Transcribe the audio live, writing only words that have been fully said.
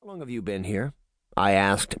have you been here?" I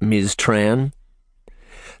asked Ms. Tran.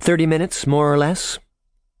 30 minutes, more or less."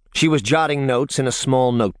 She was jotting notes in a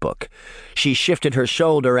small notebook. She shifted her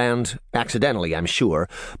shoulder and, accidentally I'm sure,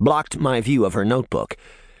 blocked my view of her notebook.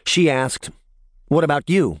 She asked, "What about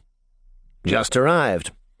you?" "Just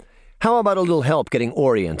arrived. How about a little help getting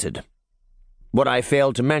oriented?" What I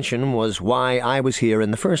failed to mention was why I was here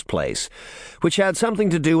in the first place, which had something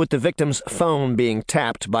to do with the victim's phone being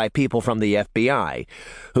tapped by people from the FBI,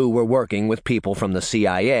 who were working with people from the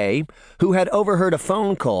CIA, who had overheard a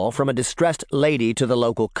phone call from a distressed lady to the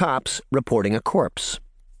local cops reporting a corpse.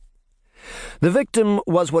 The victim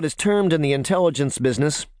was what is termed in the intelligence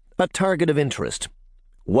business a target of interest.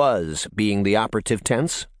 Was being the operative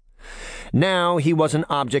tense. Now he was an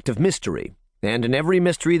object of mystery. And in every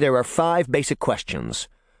mystery there are 5 basic questions.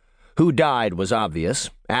 Who died was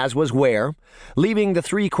obvious, as was where, leaving the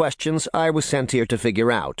 3 questions I was sent here to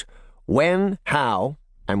figure out. When, how,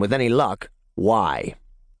 and with any luck, why.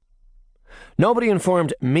 Nobody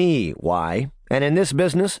informed me why, and in this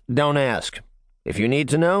business, don't ask. If you need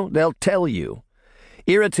to know, they'll tell you.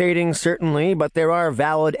 Irritating, certainly, but there are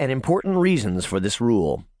valid and important reasons for this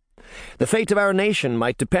rule. The fate of our nation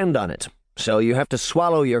might depend on it. So you have to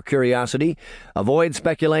swallow your curiosity, avoid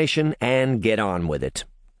speculation, and get on with it.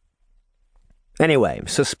 Anyway,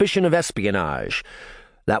 suspicion of espionage.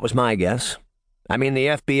 That was my guess. I mean, the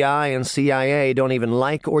FBI and CIA don't even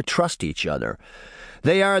like or trust each other.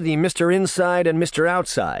 They are the Mr. Inside and Mr.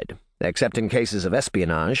 Outside, except in cases of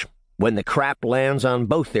espionage, when the crap lands on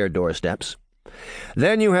both their doorsteps.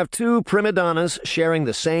 Then you have 2 prima donnas sharing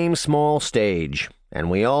the same small stage, and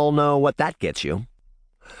we all know what that gets you.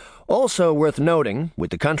 Also worth noting,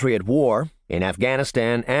 with the country at war, in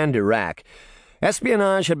Afghanistan and Iraq,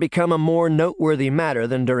 espionage had become a more noteworthy matter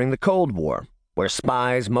than during the Cold War, where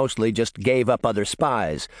spies mostly just gave up other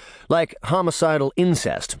spies, like homicidal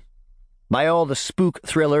incest. By all the spook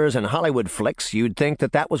thrillers and Hollywood flicks, you'd think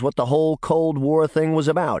that was what the whole Cold War thing was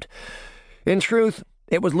about. In truth,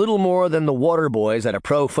 it was little more than the water boys at a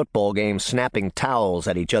pro football game snapping towels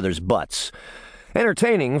at each other's butts.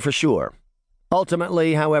 Entertaining, for sure.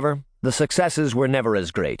 Ultimately, however, the successes were never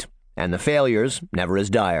as great, and the failures never as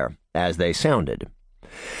dire as they sounded.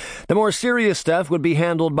 The more serious stuff would be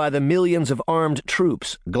handled by the millions of armed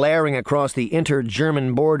troops glaring across the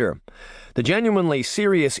inter-German border. The genuinely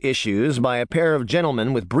serious issues by a pair of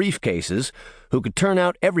gentlemen with briefcases who could turn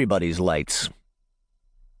out everybody's lights.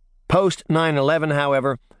 Post 9/11,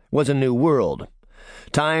 however, was a new world.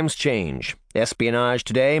 Times change. Espionage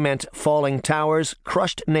today meant falling towers,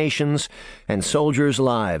 crushed nations, and soldiers'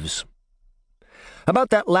 lives. About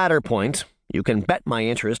that latter point, you can bet my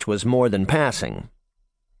interest was more than passing.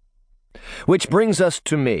 Which brings us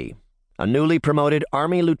to me, a newly promoted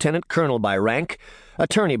Army Lieutenant Colonel by rank,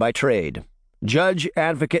 attorney by trade, Judge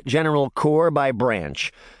Advocate General Corps by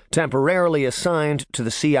branch, temporarily assigned to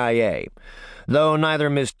the CIA, though neither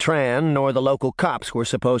Ms. Tran nor the local cops were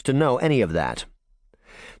supposed to know any of that.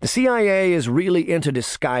 The CIA is really into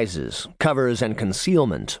disguises, covers, and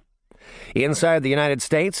concealment. Inside the United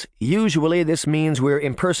States, usually this means we're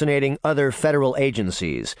impersonating other federal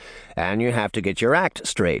agencies, and you have to get your act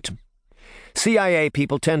straight. CIA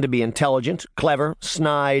people tend to be intelligent, clever,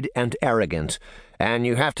 snide, and arrogant, and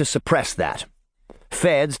you have to suppress that.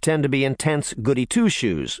 Feds tend to be intense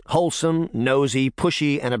goody-two-shoes, wholesome, nosy,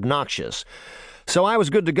 pushy, and obnoxious. So I was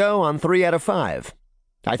good to go on 3 out of 5.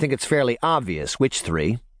 I think it's fairly obvious which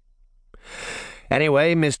 3.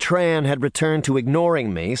 Anyway, Ms. Tran had returned to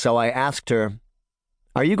ignoring me, so I asked her,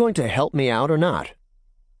 "Are you going to help me out or not?"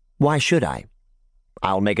 "Why should I?"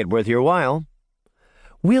 "I'll make it worth your while."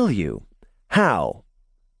 "Will you? How?"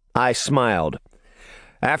 I smiled.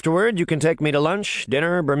 "Afterward, you can take me to lunch,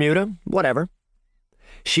 dinner, Bermuda, whatever."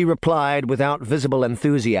 She replied without visible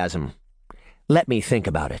enthusiasm, "Let me think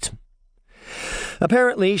about it."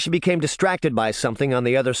 Apparently, she became distracted by something on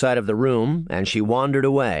the other side of the room, and she wandered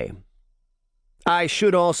away. I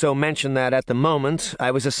should also mention that at the moment, I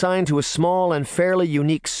was assigned to a small and fairly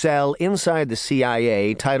unique cell inside the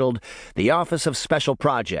CIA titled the Office of Special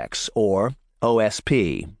Projects, or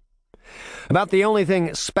OSP. About the only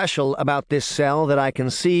thing special about this cell that I can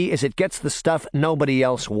see is it gets the stuff nobody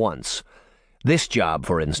else wants. This job,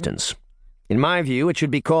 for instance. In my view, it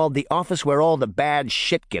should be called the office where all the bad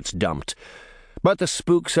shit gets dumped. But the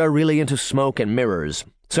spooks are really into smoke and mirrors,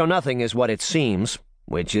 so nothing is what it seems,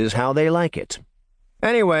 which is how they like it.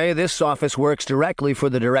 Anyway, this office works directly for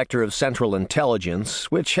the Director of Central Intelligence,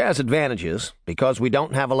 which has advantages, because we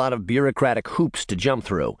don't have a lot of bureaucratic hoops to jump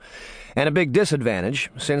through, and a big disadvantage,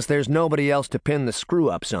 since there's nobody else to pin the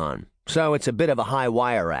screw-ups on, so it's a bit of a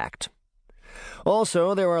high-wire act.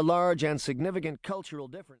 Also, there are large and significant cultural differences.